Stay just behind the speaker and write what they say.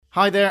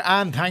Hi there,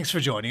 and thanks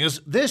for joining us.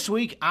 This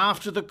week,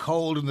 after the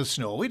cold and the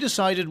snow, we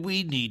decided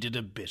we needed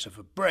a bit of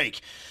a break.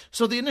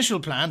 So the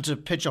initial plan to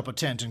pitch up a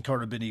tent in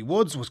Currabinny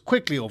Woods was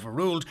quickly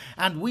overruled,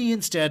 and we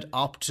instead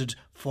opted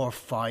for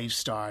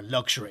five-star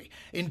luxury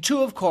in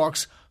two of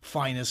Cork's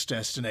finest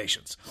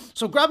destinations.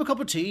 So grab a cup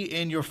of tea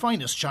in your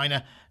finest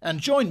china and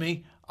join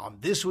me on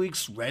this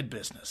week's Red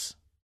Business.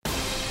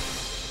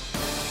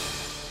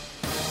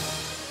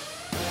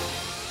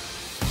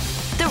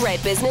 The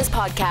Red Business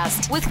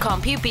Podcast with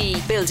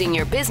CompuB, building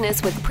your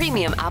business with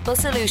premium Apple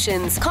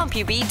solutions.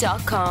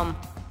 CompuB.com.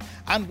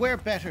 And where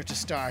better to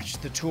start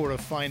the tour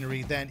of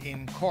finery than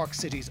in Cork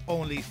City's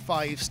only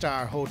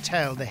five-star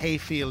hotel, the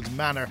Hayfield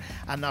Manor.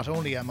 And not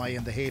only am I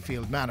in the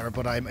Hayfield Manor,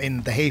 but I'm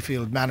in the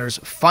Hayfield Manor's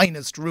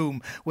finest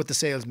room with the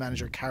sales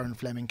manager, Karen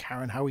Fleming.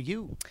 Karen, how are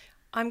you?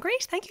 I'm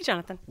great, thank you,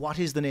 Jonathan. What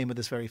is the name of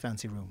this very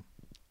fancy room?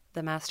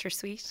 The Master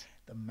Suite.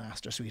 The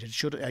Master Suite.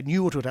 I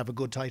knew it would have a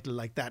good title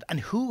like that. And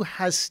who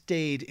has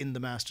stayed in the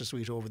Master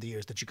Suite over the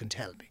years that you can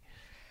tell me?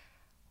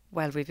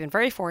 Well, we've been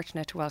very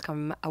fortunate to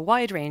welcome a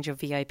wide range of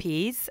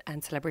VIPs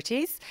and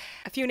celebrities.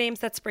 A few names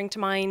that spring to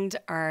mind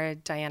are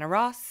Diana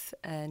Ross,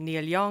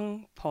 Neil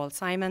Young, Paul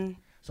Simon.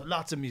 So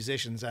lots of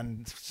musicians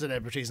and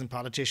celebrities and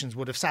politicians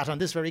would have sat on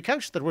this very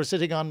couch that we're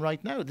sitting on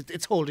right now.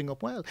 It's holding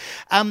up well.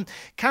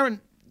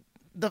 Karen,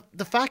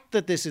 the fact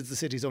that this is the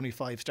city's only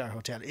five-star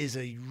hotel is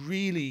a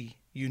really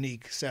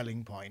unique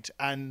selling point,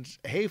 and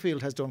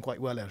Hayfield has done quite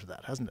well out of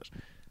that, hasn't it?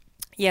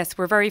 Yes,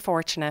 we're very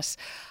fortunate.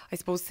 I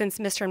suppose since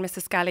Mr. and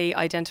Mrs. Scally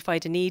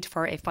identified a need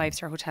for a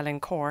five-star hotel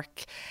in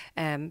Cork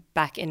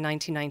back in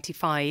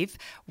 1995,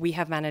 we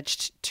have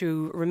managed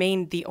to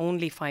remain the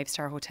only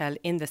five-star hotel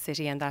in the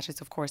city, and that is,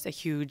 of course, a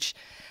huge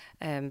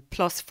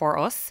plus for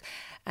us.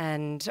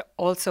 And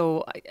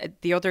also,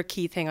 the other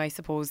key thing, I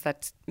suppose,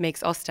 that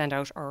makes us stand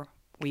out, or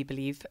we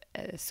believe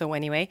so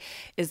anyway,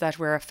 is that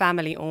we're a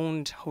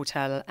family-owned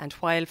hotel, and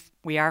while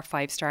we are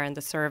five-star and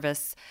the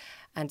service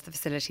and the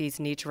facilities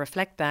need to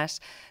reflect that,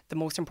 the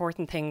most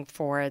important thing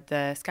for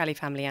the Scally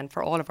family and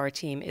for all of our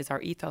team is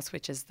our ethos,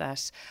 which is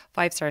that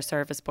five-star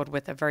service but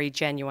with a very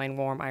genuine,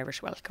 warm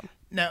Irish welcome.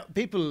 Now,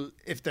 people,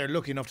 if they're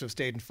lucky enough to have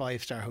stayed in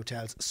five-star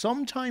hotels,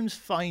 sometimes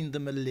find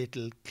them a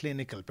little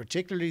clinical,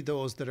 particularly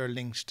those that are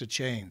linked to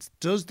chains.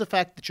 Does the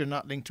fact that you're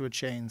not linked to a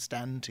chain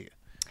stand to you?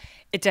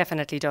 It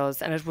definitely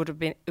does, and it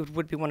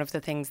would be one of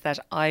the things that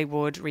I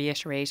would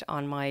reiterate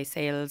on my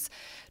sales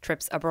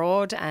trips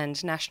abroad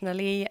and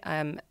nationally.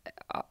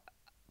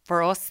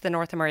 For us, the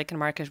North American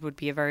market would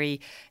be a very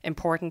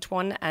important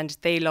one, and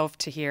they love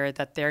to hear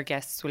that their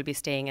guests will be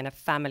staying in a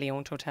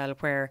family-owned hotel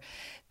where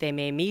they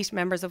may meet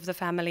members of the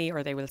family,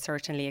 or they will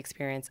certainly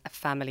experience a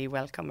family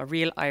welcome, a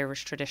real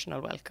Irish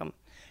traditional welcome.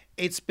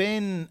 It's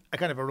been a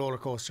kind of a roller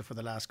coaster for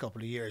the last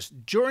couple of years.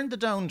 During the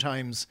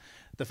downtimes,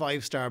 the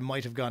five-star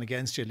might have gone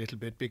against you a little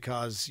bit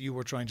because you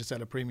were trying to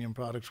sell a premium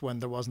product when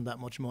there wasn't that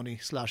much money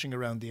sloshing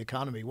around the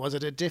economy. Was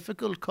it a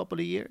difficult couple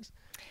of years?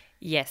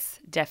 Yes,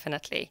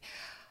 definitely.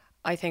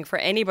 I think for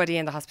anybody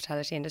in the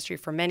hospitality industry,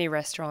 for many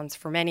restaurants,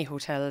 for many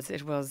hotels,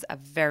 it was a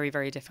very,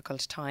 very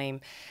difficult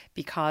time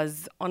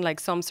because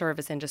unlike some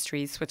service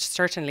industries, which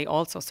certainly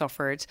also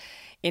suffered,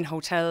 in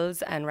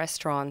hotels and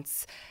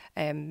restaurants,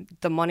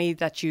 the money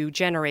that you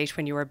generate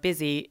when you are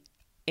busy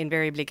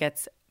invariably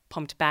gets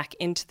pumped back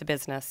into the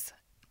business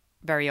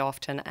very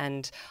often,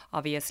 and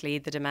obviously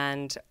the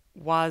demand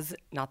was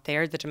not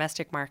there. The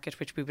domestic market,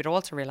 which we would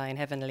also rely on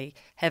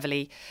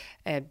heavily,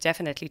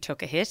 definitely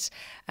took a hit,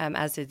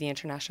 as did the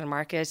international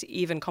market.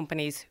 Even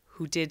companies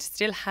who did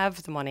still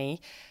have the money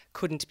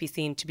couldn't be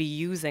seen to be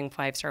using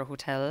five-star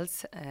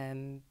hotels.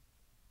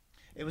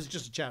 It was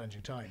just a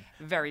challenging time.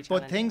 Very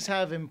challenging. But things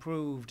have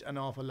improved an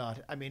awful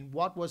lot. I mean,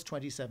 what was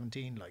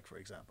 2017 like, for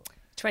example?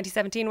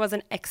 2017 was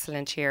an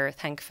excellent year,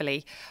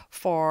 thankfully,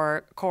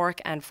 for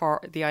Cork and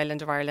for the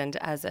island of Ireland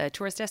as a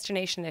tourist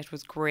destination. It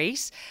was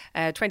great.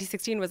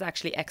 2016 was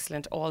actually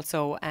excellent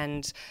also,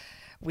 and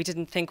we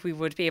didn't think we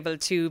would be able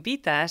to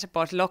beat that,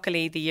 but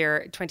luckily the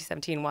year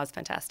 2017 was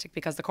fantastic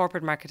because the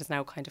corporate market has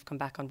now kind of come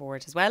back on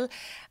board as well,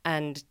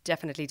 and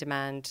definitely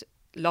demand,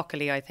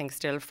 luckily, I think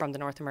still from the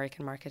North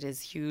American market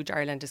is huge.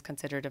 Ireland is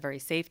considered a very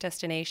safe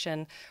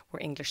destination.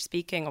 We're English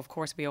speaking. Of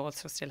course, we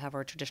also still have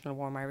our traditional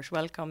warm Irish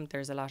welcome.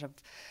 There's a lot of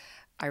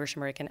Irish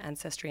American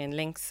ancestry and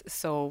links.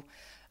 So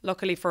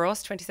luckily for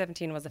us,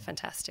 2017 was a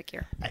fantastic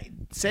year.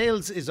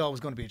 Sales is always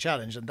going to be a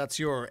challenge, and that's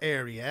your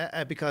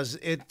area, because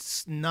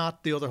it's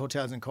not the other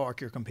hotels in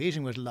Cork you're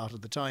competing with a lot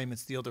of the time.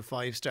 It's the other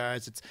five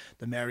stars. It's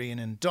the Merrion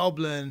in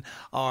Dublin,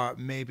 or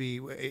maybe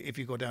if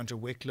you go down to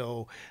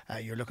Wicklow,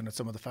 you're looking at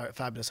some of the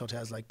fabulous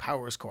hotels like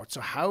Powers Court.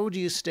 So how do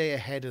you stay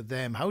ahead of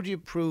them? How do you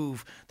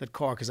prove that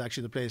Cork is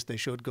actually the place they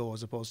should go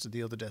as opposed to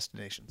the other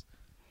destinations?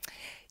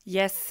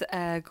 Yes,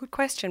 good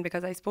question,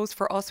 because I suppose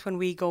for us when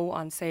we go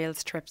on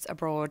sales trips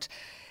abroad,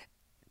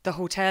 the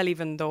hotel,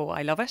 even though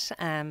I love it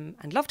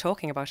and love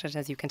talking about it,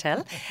 as you can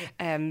tell,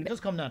 it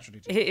does come naturally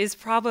to it is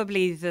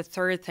probably the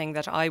third thing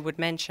that I would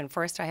mention.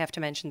 First, I have to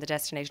mention the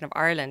destination of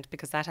Ireland,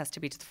 because that has to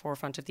be to the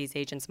forefront of these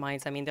agents'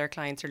 minds. I mean, their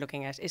clients are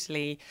looking at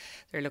Italy,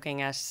 they're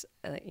looking at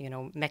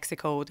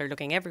Mexico, they're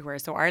looking everywhere.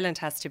 So Ireland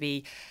has to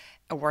be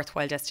a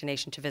worthwhile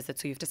destination to visit.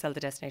 So you have to sell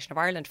the destination of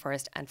Ireland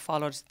first, and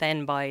followed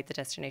then by the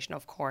destination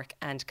of Cork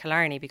and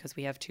Killarney, because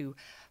we have two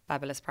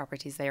fabulous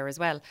properties there as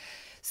well.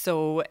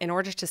 So in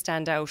order to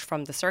stand out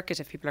from the circuit,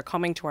 if people are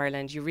coming to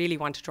Ireland, you really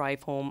want to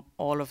drive home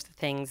all of the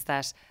things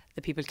that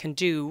the people can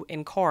do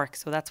in Cork.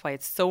 So that's why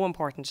it's so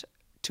important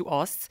to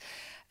us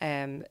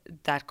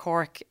that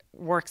Cork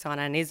works on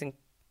and isn't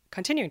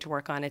continuing to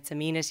work on its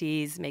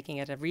amenities, making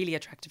it a really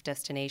attractive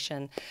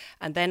destination.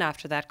 And then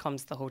after that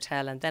comes the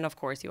hotel. And then, of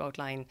course, you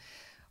outline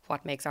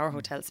what makes our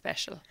hotel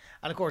special.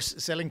 And of course,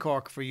 selling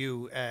Cork for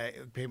you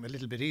became a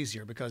little bit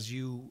easier, because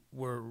you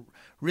were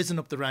risen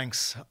up the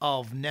ranks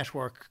of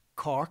Network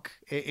Cork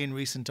in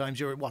recent times.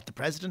 You're the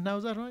president now,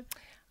 is that right?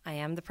 I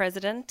am the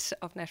president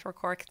of Network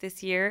Cork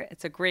this year.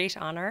 It's a great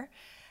honour.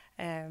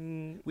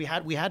 We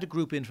had a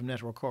group in from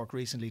Network Cork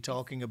recently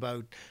talking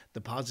about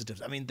the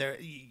positives. I mean,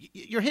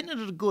 you're hitting it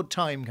at a good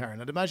time,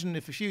 Karen. I'd imagine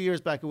if a few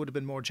years back it would have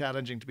been more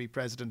challenging to be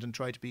president and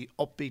try to be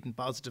upbeat and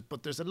positive,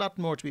 but there's a lot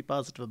more to be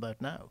positive about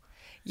now.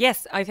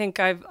 Yes, I think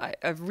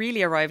I've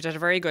really arrived at a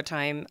very good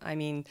time. I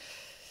mean,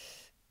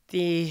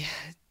 the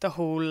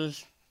whole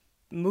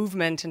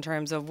movement in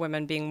terms of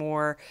women being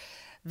more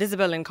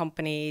visible in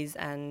companies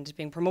and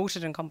being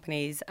promoted in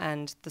companies,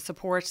 and the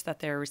support that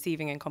they're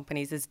receiving in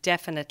companies is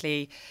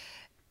definitely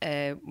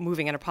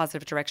moving in a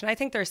positive direction. I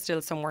think there's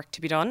still some work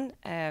to be done.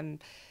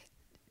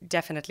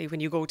 Definitely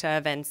when you go to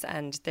events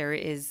and there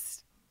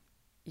is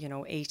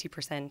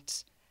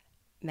 80%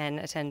 men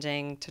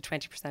attending to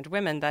 20%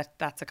 women,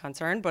 that's a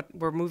concern, but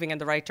we're moving in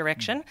the right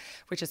direction,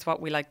 which is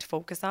what we like to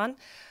focus on.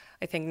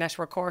 I think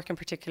Network Cork in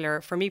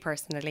particular, for me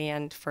personally,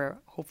 and for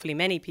hopefully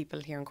many people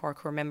here in Cork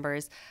who are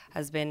members,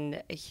 has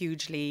been a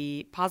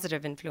hugely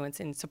positive influence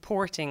in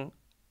supporting,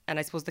 and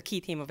I suppose the key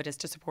theme of it is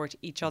to support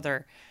each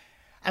other.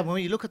 And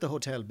when you look at the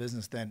hotel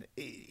business then,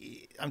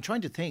 I'm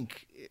trying to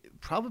think, it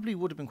probably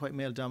would have been quite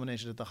male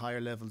dominated at the higher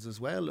levels as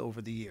well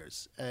over the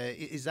years.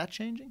 Is that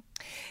changing?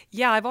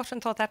 Yeah, I've often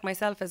thought that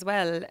myself as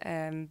well,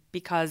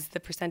 because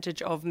the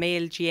percentage of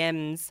male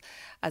GMs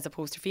as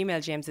opposed to female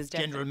GMs is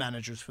general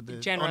managers for the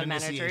general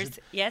managers.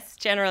 Yes,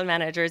 general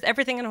managers.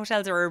 Everything in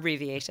hotels are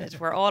abbreviated.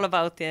 We're all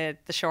about the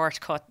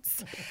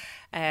shortcuts.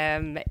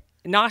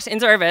 Not in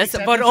service,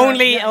 except but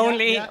only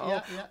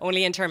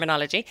in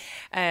terminology.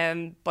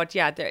 But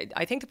yeah,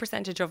 I think the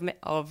percentage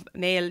of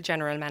male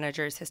general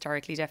managers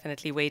historically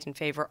definitely weighed in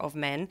favour of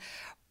men.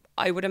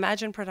 I would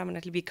imagine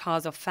predominantly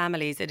because of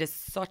families. It is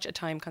such a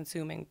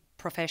time-consuming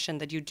profession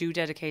that you do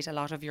dedicate a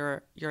lot of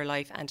your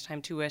life and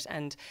time to it.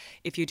 And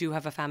if you do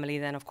have a family,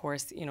 then of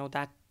course,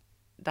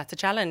 that's a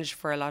challenge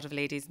for a lot of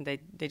ladies, and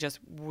they just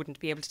wouldn't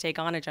be able to take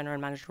on a general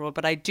manager role.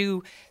 But I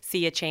do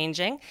see it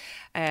changing.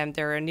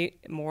 There are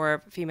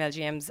more female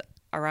GMs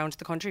around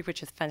the country,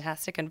 which is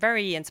fantastic and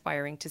very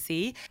inspiring to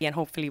see. And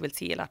hopefully we'll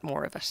see a lot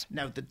more of it.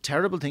 Now, the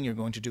terrible thing you're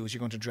going to do is you're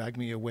going to drag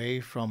me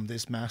away from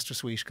this master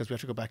suite, because we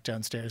have to go back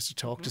downstairs to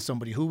talk to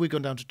somebody. Who are we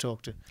going down to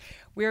talk to?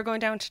 We're going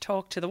down to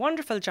talk to the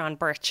wonderful John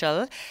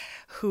Burchell,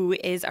 who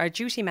is our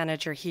duty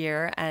manager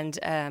here, and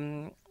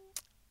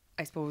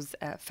I suppose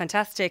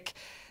fantastic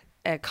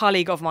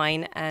colleague of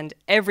mine, and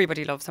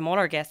everybody loves him. All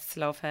our guests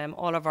love him.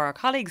 All of our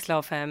colleagues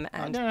love him.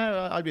 And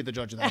no, I'll be the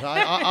judge of that.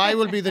 I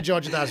will be the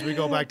judge of that as we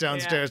go back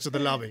downstairs to the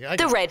lobby.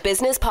 The Red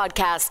Business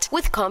Podcast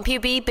with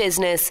CompuB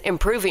Business,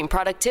 improving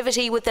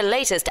productivity with the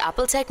latest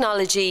Apple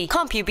technology.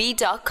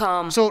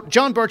 CompuB.com. So,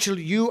 John Burchell,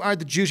 you are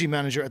the duty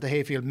manager at the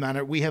Hayfield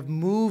Manor. We have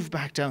moved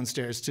back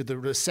downstairs to the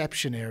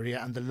reception area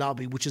and the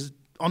lobby, which is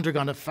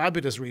undergone a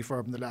fabulous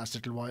refurb in the last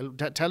little while.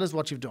 Tell us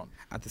what you've done.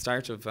 At the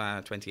start of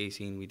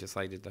 2018, we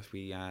decided that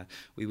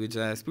we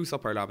would spruce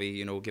up our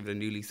lobby, give it a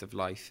new lease of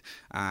life.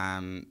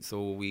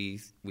 So we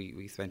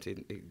spent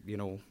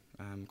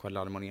quite a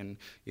lot of money on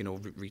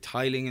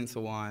retiling and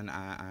so on,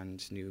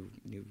 and new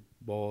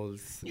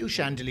walls, new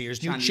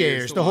chandeliers, new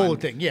chairs, the whole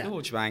thing, the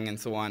whole shebang and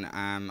so on.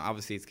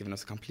 Obviously it's given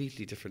us a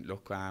completely different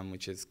look,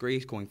 which is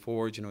great going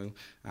forward.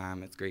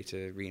 It's great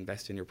to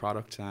reinvest in your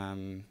product,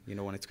 and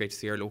it's great to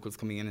see our locals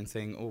coming in and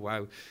saying, oh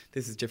wow,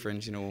 this is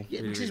different.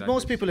 Really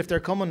most people, if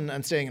they're coming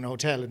and staying in a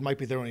hotel, it might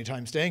be their only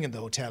time staying in the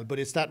hotel, but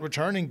it's that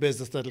returning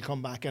business that'll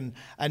come back and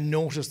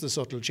notice the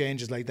subtle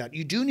changes like that.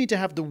 You do need to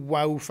have the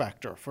wow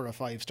factor for a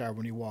 5-star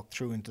when you walk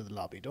through into the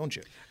lobby, don't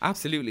you?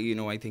 Absolutely.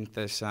 I think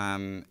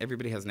that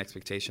everybody has an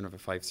expectation of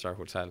of a 5-star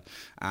hotel,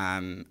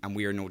 and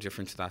we are no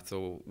different to that.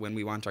 So when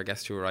we want our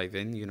guests to arrive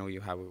in, you know,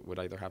 would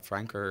either have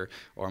Frank or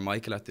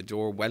Michael at the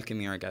door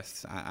welcoming our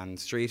guests, and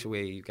straight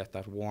away you get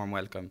that warm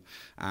welcome,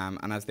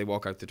 and as they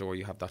walk out the door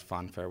you have that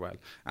fond farewell.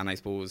 And I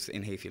suppose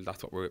in Hayfield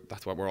that's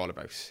what we're all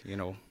about, you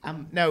know.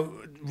 Now,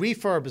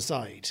 refurb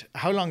aside,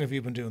 how long have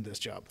you been doing this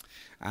job?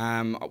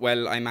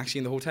 Well, I'm actually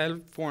in the hotel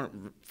for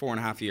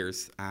 4.5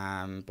 years,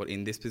 but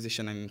in this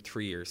position I'm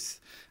 3 years,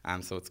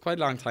 so it's quite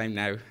a long time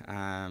now.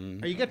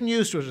 Are you getting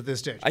used to it at this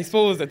stage? I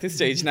suppose at this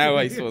stage now,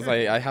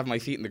 I have my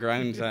feet in the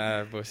ground,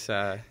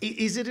 but...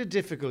 Is it a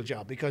difficult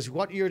job? Because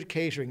what you're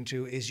catering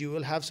to is you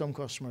will have some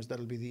customers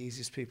that'll be the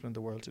easiest people in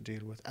the world to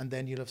deal with, and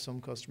then you'll have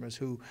some customers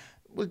who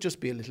will just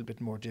be a little bit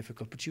more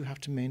difficult, but you have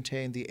to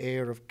maintain the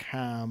air of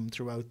calm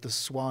throughout, the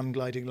swan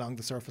gliding along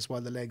the surface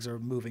while the legs are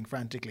moving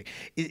frantically.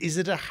 Is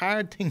it a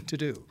hard thing to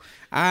do?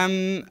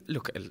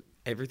 Look,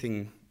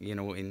 everything, you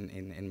know,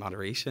 in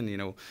moderation, you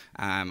know.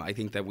 I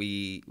think that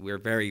we're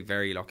very,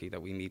 very lucky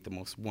that we meet the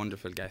most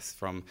wonderful guests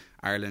from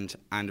Ireland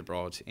and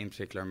abroad, in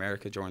particular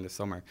America during the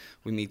summer.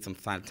 We meet some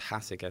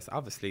fantastic guests.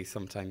 Obviously,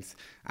 sometimes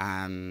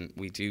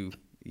we do,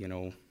 you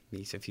know,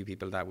 meet a few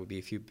people that would be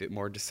a few bit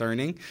more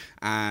discerning.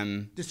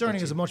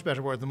 Discerning is a much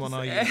better word than one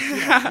I use.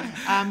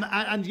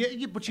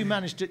 But you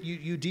manage to,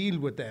 you deal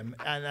with them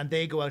and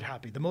they go out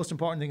happy. The most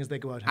important thing is they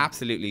go out happy.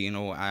 Absolutely, you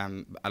know,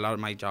 a lot of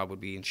my job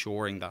would be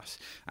ensuring that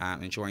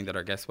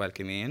our guests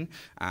welcome in,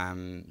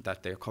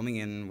 that they're coming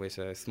in with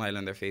a smile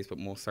on their face, but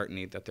most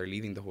certainly that they're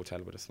leaving the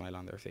hotel with a smile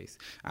on their face.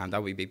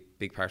 That would be a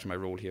big part of my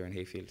role here in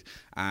Hayfield.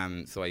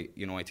 So I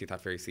take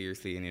that very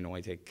seriously, and, you know,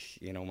 I take,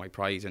 you know, my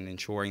pride in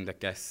ensuring that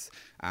guests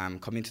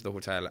come into the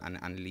hotel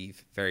and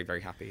leave very, very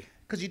happy.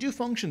 Because you do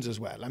functions as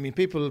well. I mean,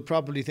 people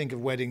probably think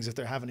of weddings, if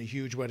they're having a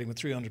huge wedding with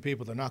 300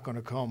 people, they're not going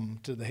to come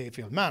to the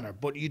Hayfield Manor.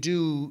 But you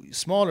do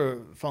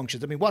smaller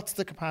functions. I mean, what's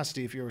the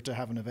capacity if you were to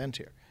have an event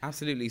here?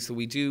 Absolutely. So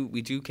we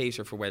do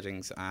cater for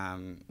weddings.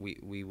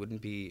 We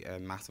wouldn't be a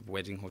massive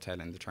wedding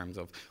hotel in the terms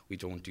of we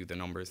don't do the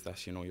numbers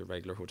that, you know, your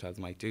regular hotels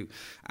might do.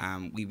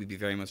 We would be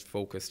very much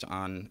focused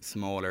on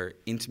smaller,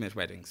 intimate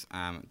weddings.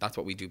 That's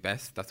what we do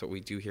best. That's what we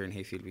do here in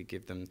Hayfield. We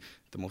give them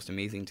the most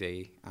amazing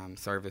day,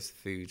 service,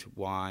 food,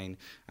 wine,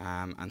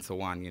 and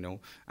so on, you know.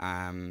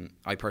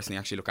 I personally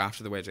actually look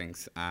after the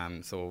weddings,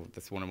 so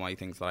that's one of my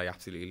things that I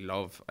absolutely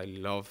love. I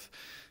love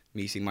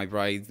meeting my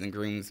brides and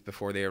grooms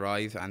before they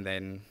arrive, and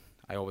then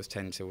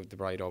the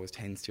bride always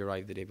tends to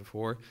arrive the day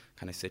before,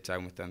 kind of sit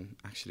down with them,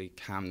 actually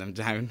calm them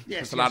down.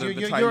 Yes,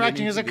 you're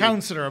acting as a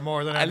counsellor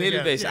more than anything. A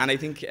little bit, and I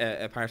think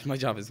a part of my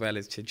job as well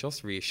is to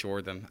just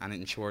reassure them and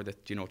ensure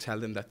that, you know, tell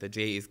them that the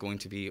day is going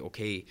to be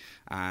okay,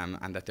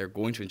 and that they're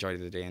going to enjoy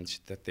the day, and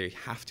that they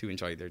have to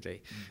enjoy their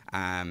day,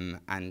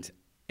 and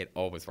it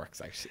always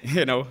works out,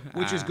 you know.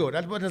 Which is good.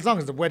 But as long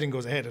as the wedding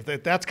goes ahead,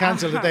 if that's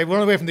cancelled, if they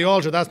run away from the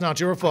altar, that's not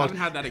your fault. I haven't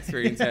had that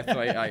experience yet, so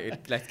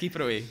let's keep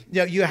it away.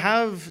 Yeah, you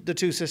have the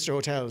two sister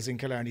hotels in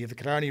Killarney. You have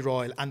the Killarney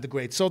Royal and the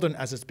Great Southern,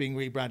 as it's being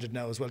rebranded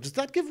now as well. Does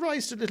that give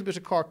rise to a little bit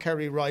of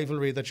Cork-Kerry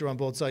rivalry that you're on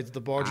both sides of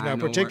the border now,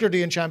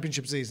 particularly in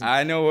championship season?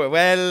 I know,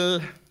 well...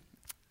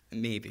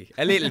 Maybe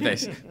a little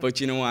bit,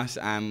 but you know what?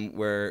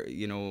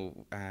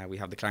 We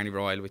have the Killarney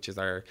Royal, which is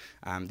our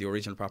the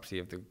original property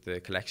of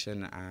the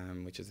collection,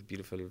 which is a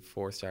beautiful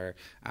 4-star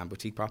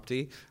boutique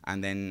property.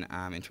 And then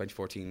in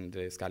 2014,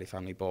 the Scally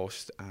family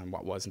bought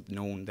what wasn't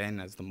known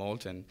then as the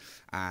Malton,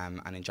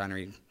 and in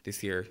January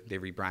this year, they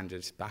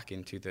rebranded back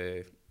into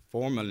the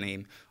formal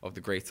name of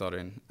the Great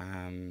Southern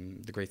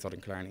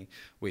Killarney,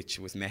 which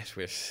was met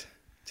with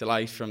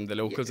delight from the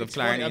locals of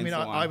Killarney. I mean,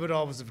 I would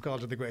always have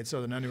called it the Great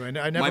Southern anyway.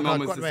 I never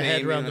got my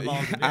head around the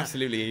Malton.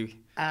 Absolutely.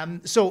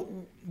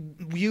 So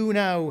you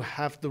now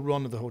have the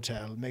run of the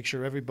hotel, make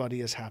sure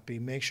everybody is happy,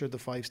 make sure the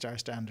 5-star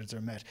standards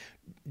are met.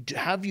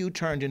 Have you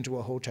turned into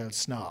a hotel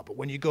snob?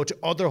 When you go to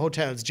other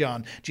hotels,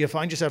 John, do you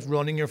find yourself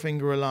running your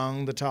finger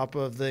along the top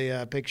of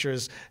the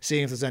pictures,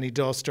 seeing if there's any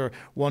dust, or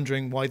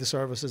wondering why the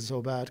service is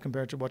so bad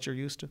compared to what you're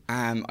used to?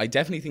 I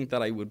definitely think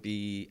that I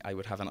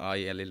would have an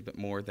eye a little bit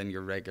more than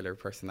your regular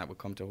person that would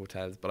come to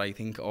hotels. But I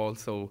think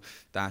also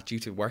that due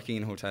to working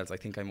in hotels, I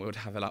think I would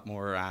have a lot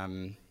more...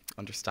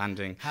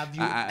 understanding. Have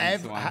you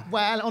ever?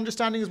 Well,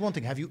 understanding is one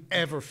thing. Have you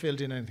ever filled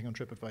in anything on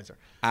TripAdvisor?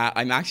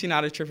 I'm actually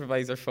not a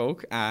TripAdvisor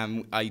folk.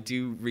 I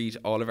do read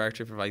all of our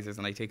TripAdvisors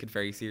and I take it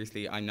very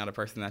seriously. I'm not a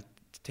person that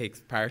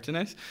takes part in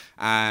it,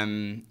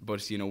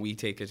 but you know, we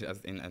take it as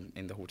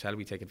in the hotel.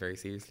 We take it very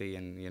seriously,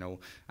 and you know,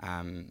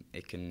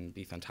 it can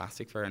be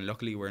fantastic for. And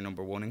luckily, we're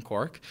number 1 in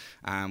Cork,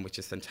 which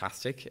is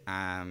fantastic,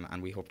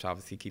 and we hope to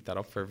obviously keep that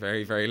up for a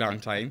very, very long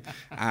time.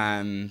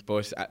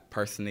 But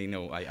personally,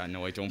 no,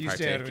 I don't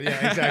partake.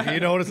 Yeah, exactly. You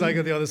know what it's like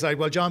on the other side.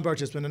 Well, John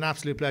Birch, it's been an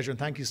absolute pleasure, and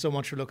thank you so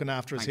much for looking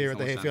after us here at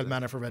the Hayfield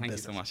Manor for Red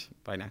Business. Thank you so much.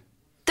 Bye now.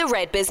 The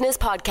Red Business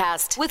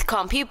Podcast with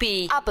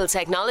CompuB, Apple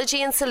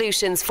technology and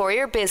solutions for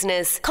your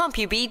business.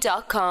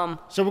 CompuB.com.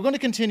 So we're going to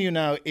continue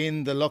now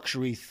in the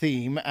luxury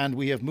theme, and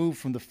we have moved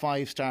from the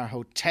 5-star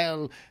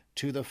hotel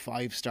to the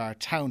 5-star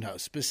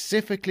townhouse,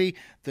 specifically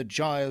the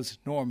Giles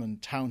Norman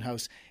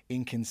Townhouse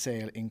in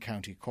Kinsale in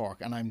County Cork.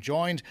 And I'm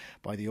joined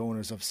by the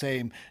owners of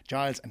same,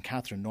 Giles and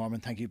Catherine Norman.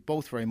 Thank you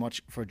both very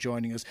much for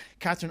joining us.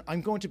 Catherine,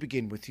 I'm going to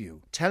begin with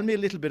you. Tell me a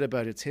little bit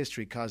about its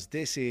history, because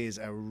this is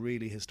a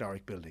really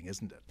historic building,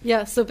 isn't it?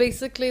 Yeah, so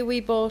basically we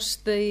bought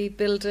the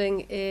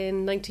building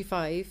in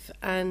 95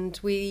 and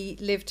we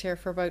lived here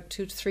for about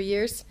 2 to 3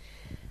 years.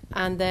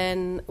 And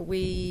then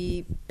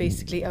we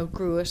basically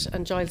outgrew it,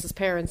 and Giles's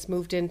parents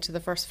moved into the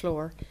first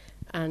floor,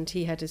 and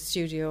he had his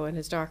studio and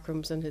his dark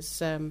rooms and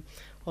his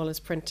all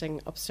his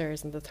printing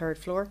upstairs on the 3rd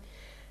floor.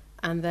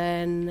 And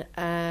then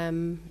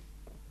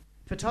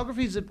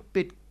photography is a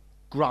bit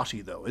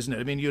grotty though, isn't it?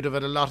 I mean, you'd have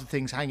had a lot of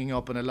things hanging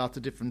up and a lot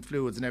of different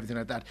fluids and everything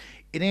like that.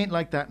 It ain't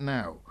like that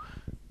now.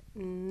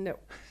 No.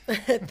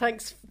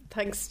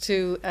 Thanks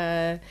to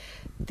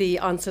the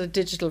onset of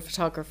digital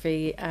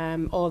photography,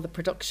 all the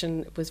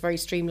production was very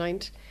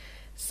streamlined.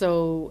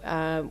 So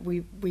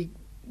we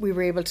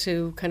were able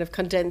to kind of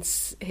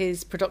condense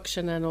his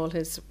production and all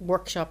his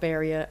workshop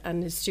area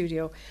and his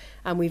studio,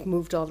 and we've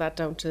moved all that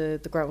down to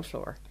the ground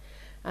floor.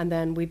 And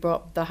then we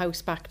brought the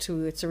house back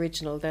to its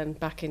original, then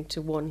back into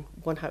one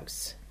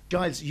house.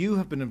 Giles, you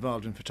have been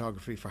involved in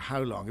photography for how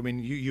long? I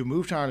mean, you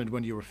moved to Ireland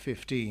when you were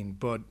 15,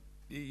 but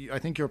I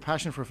think your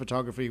passion for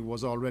photography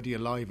was already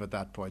alive at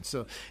that point.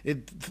 So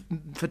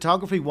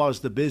photography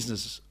was the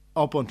business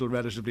up until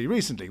relatively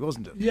recently,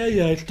 wasn't it?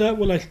 Yeah. I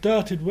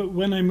started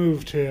when I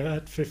moved here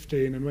at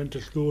 15 and went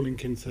to school in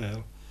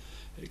Kinsale.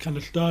 It kind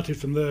of started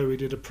from there. We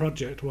did a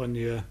project one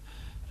year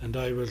and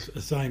I was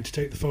assigned to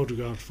take the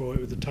photographs for it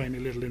with a tiny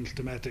little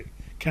Instamatic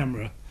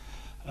camera.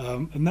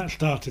 And that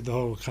started the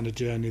whole kind of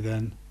journey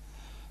then.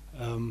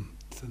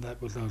 So I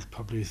was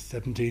probably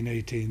 17,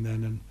 18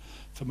 then, and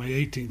for my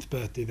 18th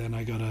birthday then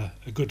I got a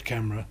good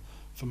camera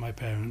from my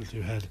parents, who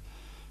had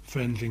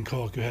friends in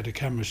Cork who had a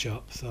camera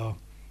shop, so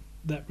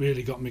that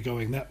really got me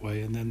going that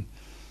way. And then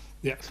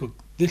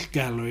this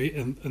gallery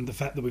and the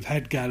fact that we've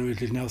had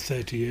galleries is now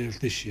 30 years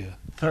this year.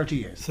 30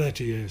 years?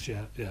 30 years,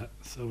 yeah.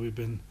 So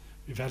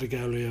we've had a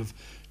gallery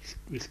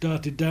we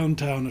started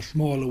downtown, a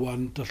smaller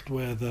one, just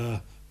where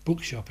the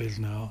bookshop is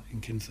now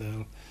in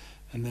Kinsale.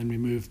 And then we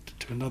moved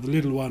to another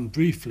little one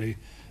briefly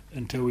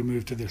until we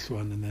moved to this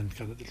one, and then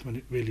kind of that's when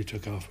it really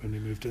took off, when we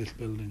moved to this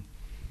building.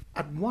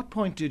 At what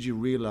point did you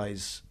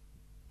realise,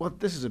 well,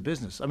 this is a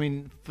business? I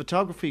mean,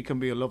 photography can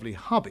be a lovely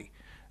hobby.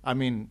 I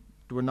mean,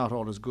 we're not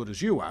all as good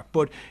as you are,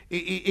 but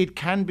it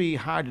can be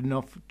hard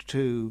enough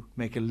to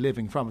make a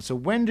living from it. So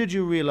when did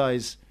you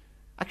realise,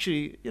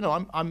 actually,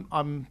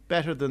 I'm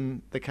better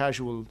than the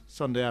casual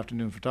Sunday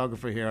afternoon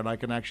photographer here, and I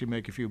can actually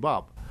make a few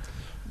bob?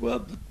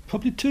 Well,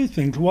 probably two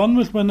things. One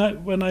was when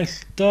I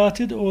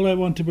started, all I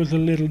wanted was a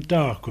little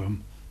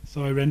darkroom.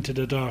 So I rented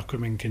a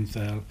darkroom in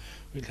Kinsale,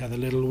 which had a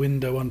little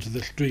window onto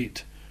the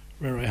street,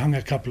 where I hung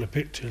a couple of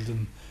pictures,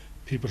 and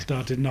people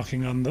started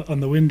knocking on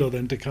the window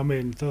then to come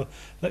in. So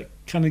that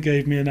kind of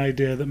gave me an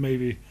idea that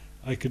maybe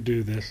I could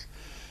do this.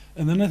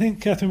 And then I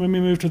think, Catherine, when we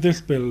moved to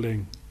this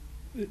building,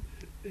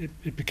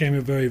 it became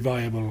a very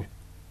viable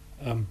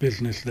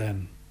business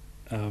then.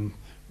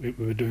 We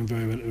were doing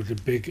very well. It was a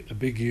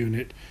big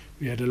unit.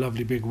 We had a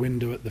lovely big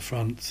window at the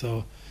front,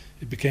 so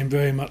it became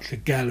very much a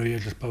gallery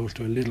as opposed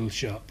to a little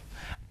shop.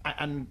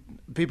 And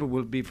people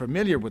will be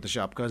familiar with the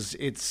shop because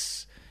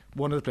it's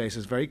one of the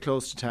places very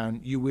close to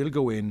town. You will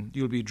go in,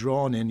 you'll be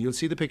drawn in, you'll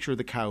see the picture of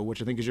the cow,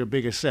 which I think is your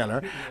biggest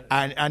seller,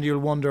 and you'll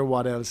wonder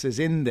what else is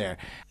in there.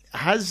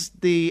 Has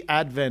the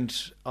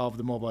advent of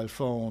the mobile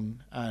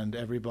phone and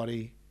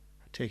everybody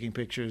taking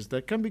pictures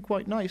that can be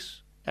quite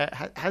nice,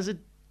 has it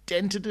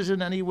dented it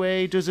in any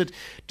way? Does it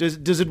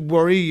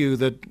worry you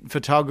that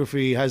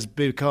photography has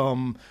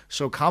become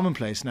so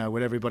commonplace now,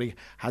 where everybody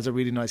has a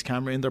really nice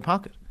camera in their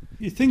pocket?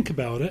 You think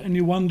about it and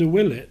you wonder,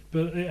 will it?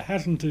 But it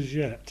hasn't as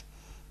yet.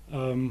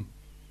 No,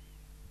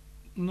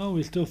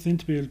 we still seem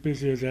to be as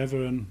busy as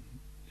ever, and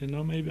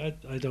maybe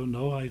I don't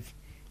know.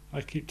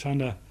 I keep trying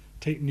to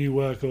take new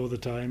work all the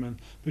time,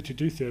 but you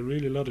do see a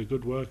really lot of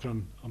good work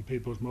on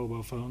people's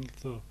mobile phones.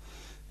 So.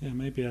 Yeah,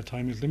 maybe our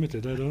time is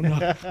limited. I don't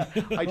know.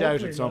 I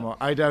doubt it, somewhat.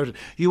 I doubt it.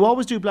 You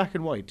always do black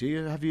and white, do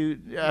you?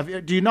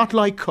 Do you not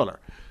like colour?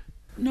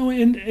 No,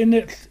 in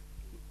it,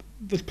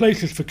 there's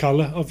places for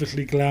colour.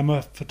 Obviously,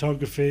 glamour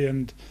photography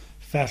and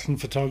fashion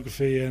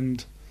photography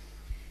and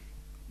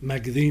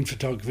magazine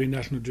photography,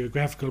 National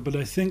Geographical. But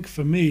I think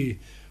for me,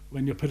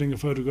 when you're putting a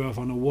photograph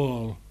on a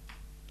wall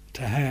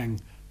to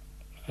hang,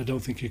 I don't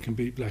think you can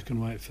beat black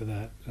and white for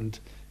that. And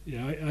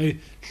yeah, I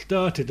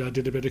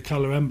did a bit of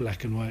colour and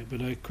black and white,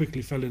 but I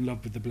quickly fell in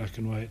love with the black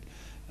and white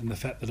and the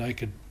fact that I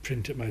could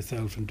print it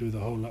myself and do the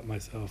whole lot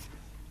myself.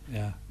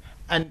 Yeah.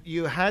 And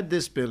you had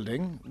this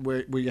building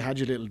where you had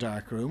your little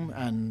dark room,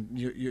 and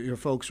your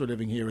folks were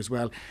living here as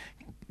well.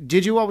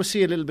 Did you always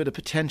see a little bit of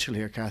potential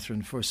here,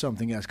 Catherine, for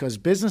something else? Because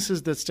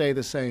businesses that stay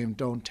the same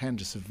don't tend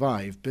to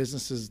survive.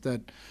 Businesses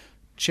that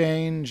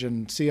change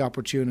and see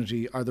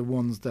opportunity are the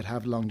ones that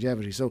have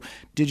longevity. So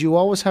did you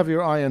always have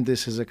your eye on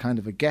this as a kind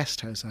of a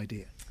guest house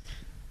idea?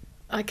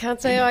 I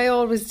can't say I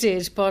always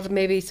did, but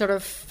maybe sort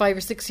of 5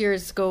 or 6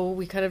 years ago,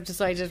 we kind of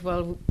decided,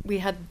 well, we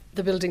had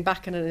the building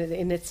back in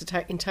its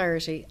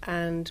entirety,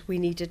 and we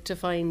needed to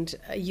find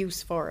a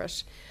use for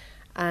it.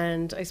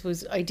 And I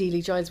suppose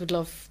ideally Giles would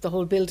love the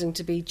whole building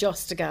to be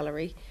just a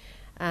gallery.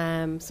 So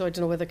I don't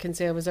know whether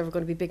Kinsale was ever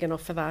going to be big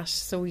enough for that.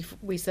 So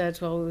we said,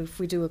 well, if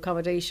we do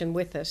accommodation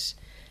with it,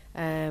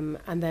 and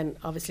then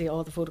obviously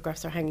all the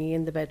photographs are hanging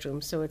in the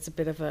bedroom, so it was a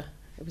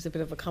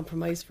bit of a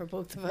compromise for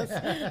both of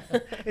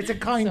us. It's a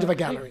kind of a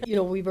gallery. You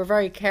know, we were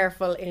very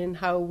careful in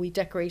how we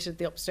decorated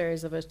the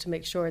upstairs of it to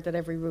make sure that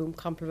every room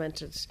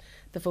complemented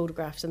the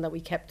photographs and that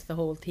we kept the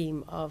whole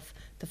theme of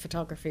the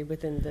photography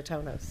within the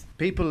townhouse.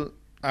 People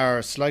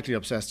are slightly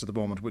obsessed at the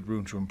moment with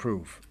Room to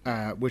Improve,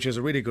 which is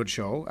a really good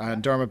show.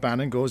 And Dermot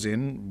Bannon goes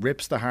in,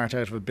 rips the heart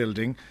out of a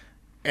building,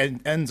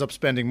 and ends up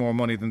spending more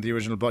money than the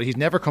original budget. He's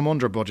never come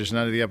under budget in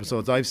any of the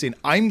episodes I've seen.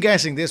 I'm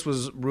guessing this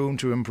was Room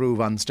to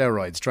Improve on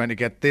steroids, trying to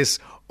get this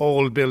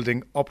old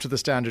building up to the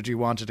standard you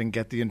wanted and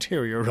get the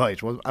interior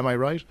right. Well, am I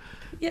right?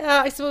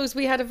 Yeah, I suppose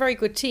we had a very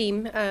good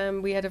team.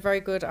 We had a very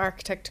good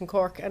architect in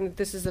Cork, and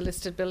this is a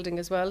listed building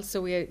as well.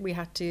 So we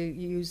had to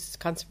use,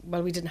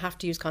 we didn't have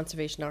to use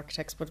conservation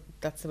architects, but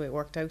that's the way it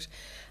worked out.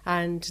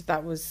 And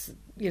that was,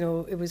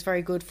 it was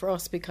very good for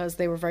us because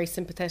they were very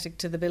sympathetic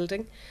to the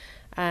building.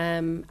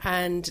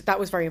 And that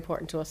was very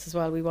important to us as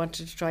well. We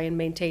wanted to try and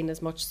maintain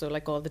as much, so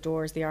like all the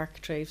doors, the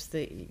architraves,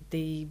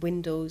 the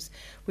windows,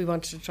 we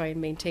wanted to try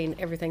and maintain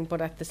everything,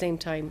 but at the same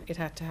time it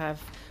had to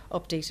have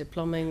updated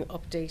plumbing,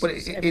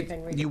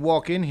 everything. Really. You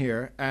walk in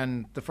here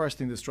and the first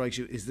thing that strikes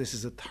you is this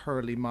is a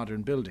thoroughly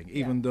modern building,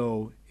 even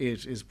though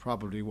it is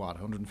probably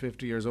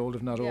 150 years old,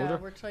 if not older? Yeah,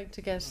 we're trying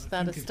to get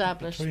that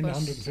established. Between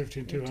 150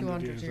 and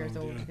 200 years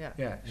old.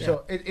 Yeah.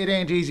 So it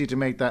ain't easy to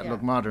make that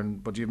look modern,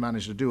 but you've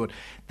managed to do it.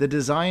 The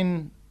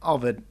design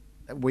of it,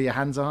 were you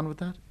hands-on with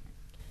that?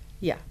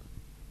 Yeah,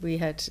 we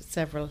had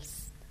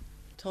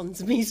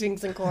tons of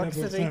meetings in Cork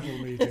City. Several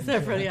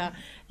meetings.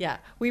 Yeah.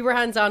 We were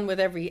hands-on with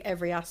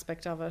every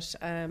aspect of it.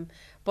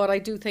 But I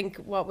do think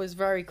what was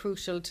very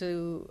crucial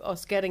to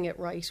us getting it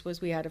right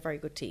was we had a very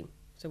good team.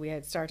 So we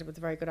had started with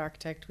a very good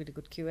architect, we had a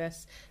good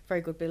QS,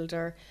 very good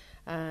builder,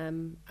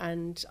 and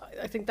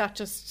I think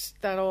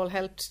that all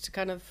helped to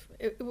kind of.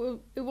 It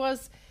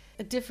was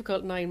a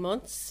difficult 9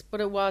 months,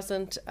 but it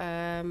wasn't.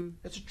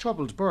 It's a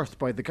troubled birth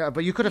by the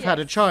but you could have had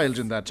a child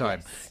in that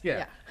time.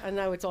 Yes. Yeah, and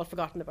now it's all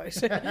forgotten about.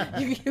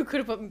 you could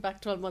have put me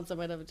back 12 months, I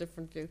might have a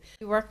different view.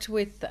 We worked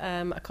with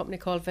a company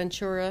called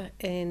Ventura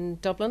in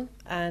Dublin,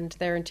 and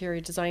they're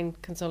interior design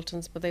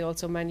consultants, but they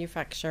also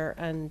manufacture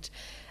and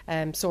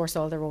source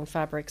all their own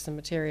fabrics and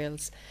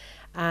materials.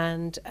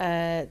 And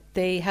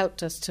they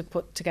helped us to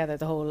put together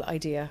the whole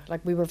idea.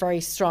 Like, we were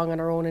very strong on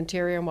our own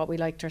interior and what we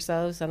liked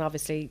ourselves, and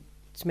obviously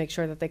to make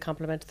sure that they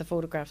complemented the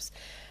photographs.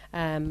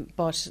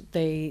 But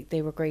they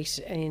were great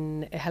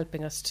in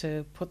helping us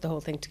to put the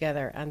whole thing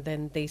together, and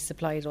then they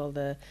supplied all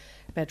the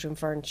bedroom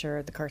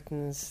furniture, the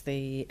curtains,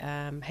 the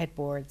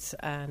headboards,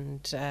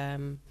 and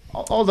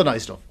all the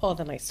nice stuff. All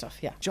the nice stuff,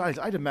 yeah. Giles,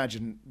 I'd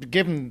imagine,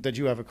 given that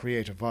you have a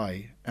creative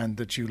eye and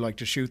that you like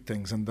to shoot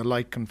things and the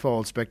light can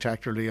fall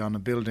spectacularly on a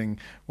building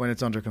when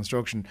it's under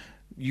construction,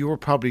 you were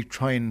probably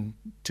trying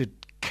to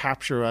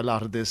capture a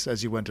lot of this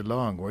as you went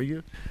along, were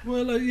you?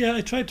 Well,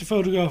 I tried to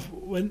photograph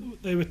when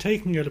they were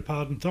taking it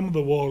apart, and some of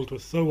the walls were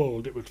so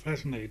old it was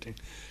fascinating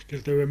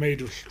because they were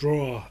made of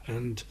straw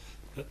and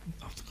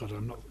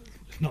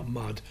it's not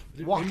mud.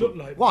 Wattle,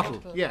 like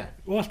wattle, yeah.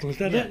 Wattle, is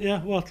that it?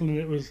 Yeah, wattle, and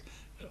it was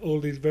all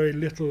these very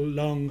little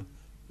long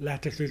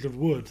lattices of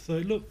wood, so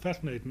it looked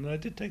fascinating. And I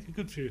did take a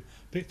good few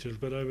pictures,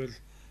 but I was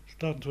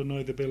starting to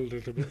annoy the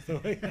builders a bit.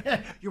 So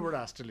you were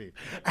asked to leave.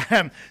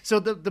 So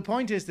the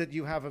point is that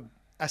you have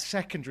a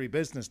secondary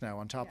business now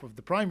on top of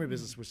the primary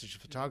business, which is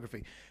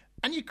photography.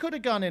 And you could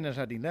have gone in at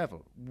any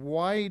level.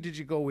 Why did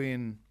you go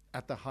in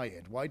at the high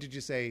end? Why did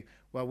you say,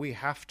 well, we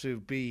have to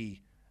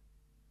be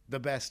the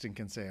best in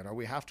Kinsale, or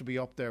we have to be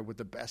up there with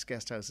the best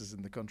guest houses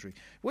in the country?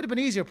 It would have been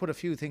easier to put a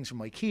few things from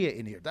IKEA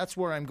in here. That's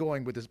where I'm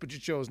going with this, but you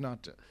chose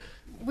not to.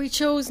 We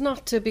chose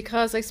not to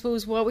because I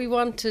suppose what we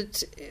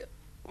wanted...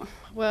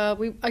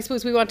 I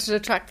suppose we wanted to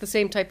attract the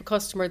same type of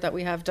customer that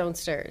we have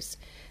downstairs.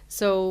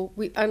 So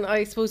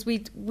I suppose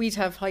we'd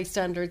have high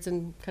standards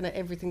in kind of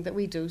everything that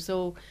we do.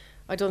 So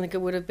I don't think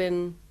it wouldn't have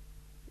been,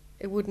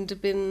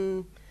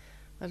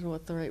 I don't know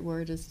what the right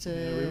word is to.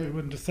 Yeah, we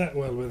wouldn't have sat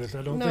well with it.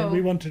 I don't think.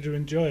 We wanted to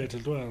enjoy it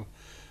as well,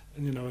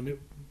 and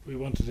we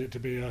wanted it to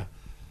be a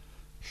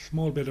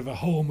small bit of a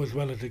home as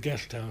well as a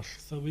guest house.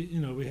 So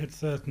we had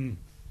certain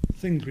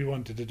things we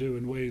wanted to do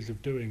and ways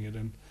of doing it,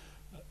 and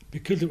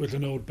because it was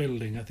an old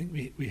building, I think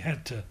we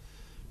had to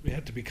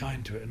be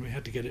kind to it, and we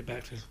had to get it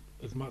back to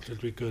as much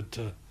as we could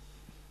to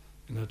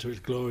its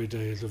glory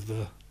days of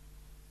the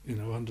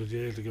 100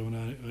 years ago.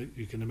 Now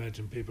you can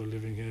imagine people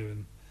living here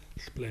in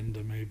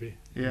splendour, maybe.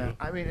 Yeah,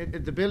 I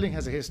mean the building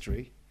has a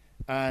history,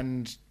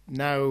 and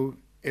now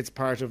it's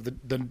part of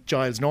the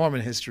Giles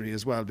Norman history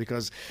as well,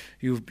 because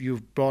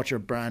you've brought your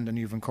brand and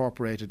you've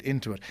incorporated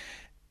into it.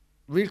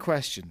 Real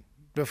question: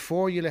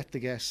 before you let the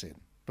guests in,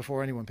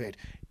 before anyone paid.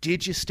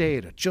 Did you stay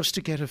at it just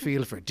to get a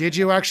feel for it? Did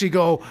you actually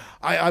go,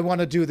 I want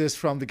to do this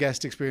from the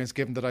guest experience,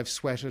 given that I've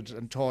sweated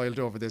and toiled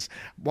over this?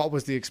 What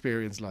was the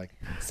experience like?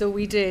 So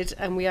we did,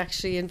 and we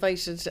actually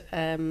invited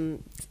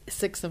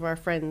 6 of our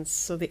friends.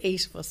 So the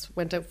 8 of us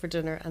went out for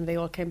dinner, and they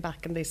all came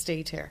back and they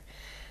stayed here.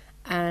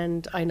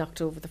 And I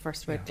knocked over the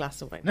first red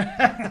glass of wine.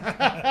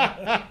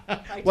 I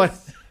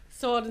just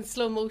saw it in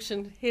slow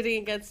motion,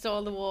 hitting against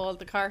all the wall,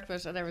 the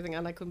carpet and everything,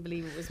 and I couldn't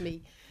believe it was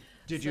me.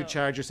 Did you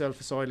charge yourself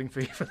a soiling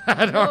fee for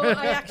that? No,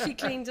 I actually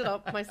cleaned it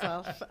up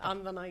myself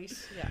on the night.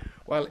 Yeah.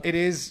 Well, it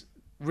is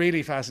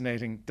really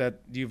fascinating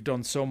that you've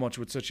done so much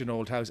with such an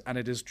old house, and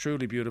it is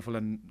truly beautiful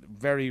and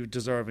very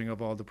deserving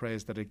of all the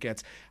praise that it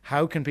gets.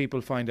 How can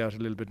people find out a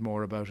little bit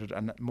more about it,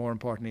 and more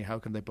importantly, how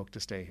can they book to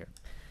stay here?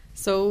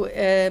 So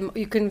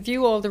you can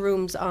view all the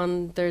rooms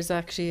there's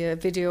actually a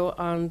video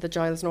on the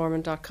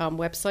gilesnorman.com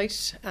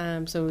website.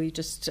 So you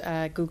just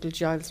Google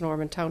Giles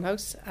Norman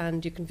Townhouse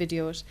and you can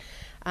video it.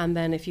 And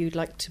then if you'd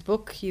like to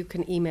book, you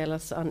can email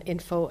us on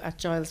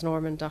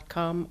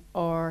info@gilesnorman.com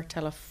or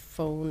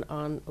telephone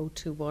on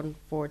 021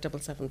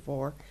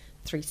 4774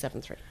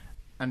 373.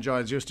 And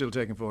Giles, you're still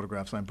taking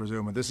photographs, I'm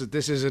presuming. This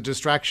is a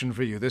distraction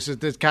for you. This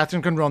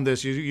Catherine can run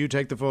this. You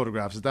take the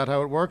photographs. Is that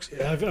how it works?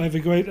 Yeah, I've a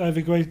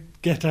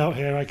great get out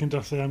here. I can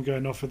just say I'm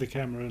going off with the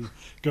camera and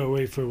go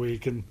away for a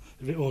week, and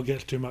if it all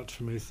gets too much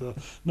for me. So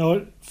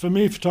no, for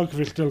me,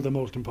 photography is still the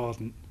most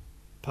important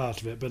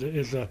part of it. But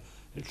it's a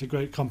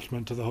great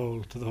compliment to the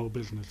whole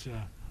business.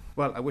 Yeah.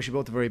 Well, I wish you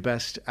both the very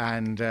best,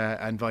 and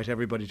invite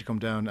everybody to come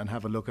down and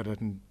have a look at it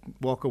and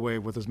walk away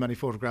with as many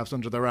photographs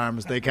under their arm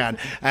as they can.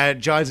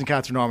 Giles and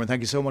Catherine Norman,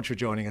 thank you so much for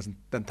joining us,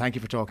 and thank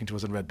you for talking to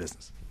us on Red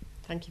Business.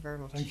 Thank you very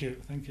much. Thank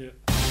you.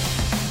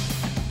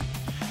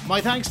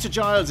 My thanks to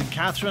Giles and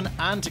Catherine,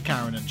 and to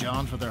Karen and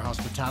John for their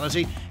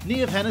hospitality.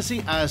 Niamh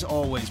Hennessy, as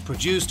always,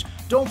 produced.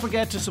 Don't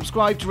forget to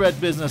subscribe to Red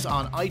Business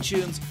on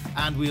iTunes,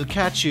 and we'll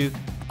catch you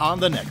on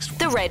the next one.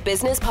 The Red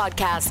Business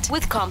Podcast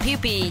with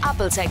CompuB,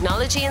 Apple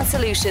technology and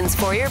solutions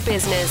for your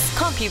business.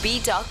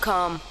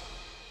 CompuB.com.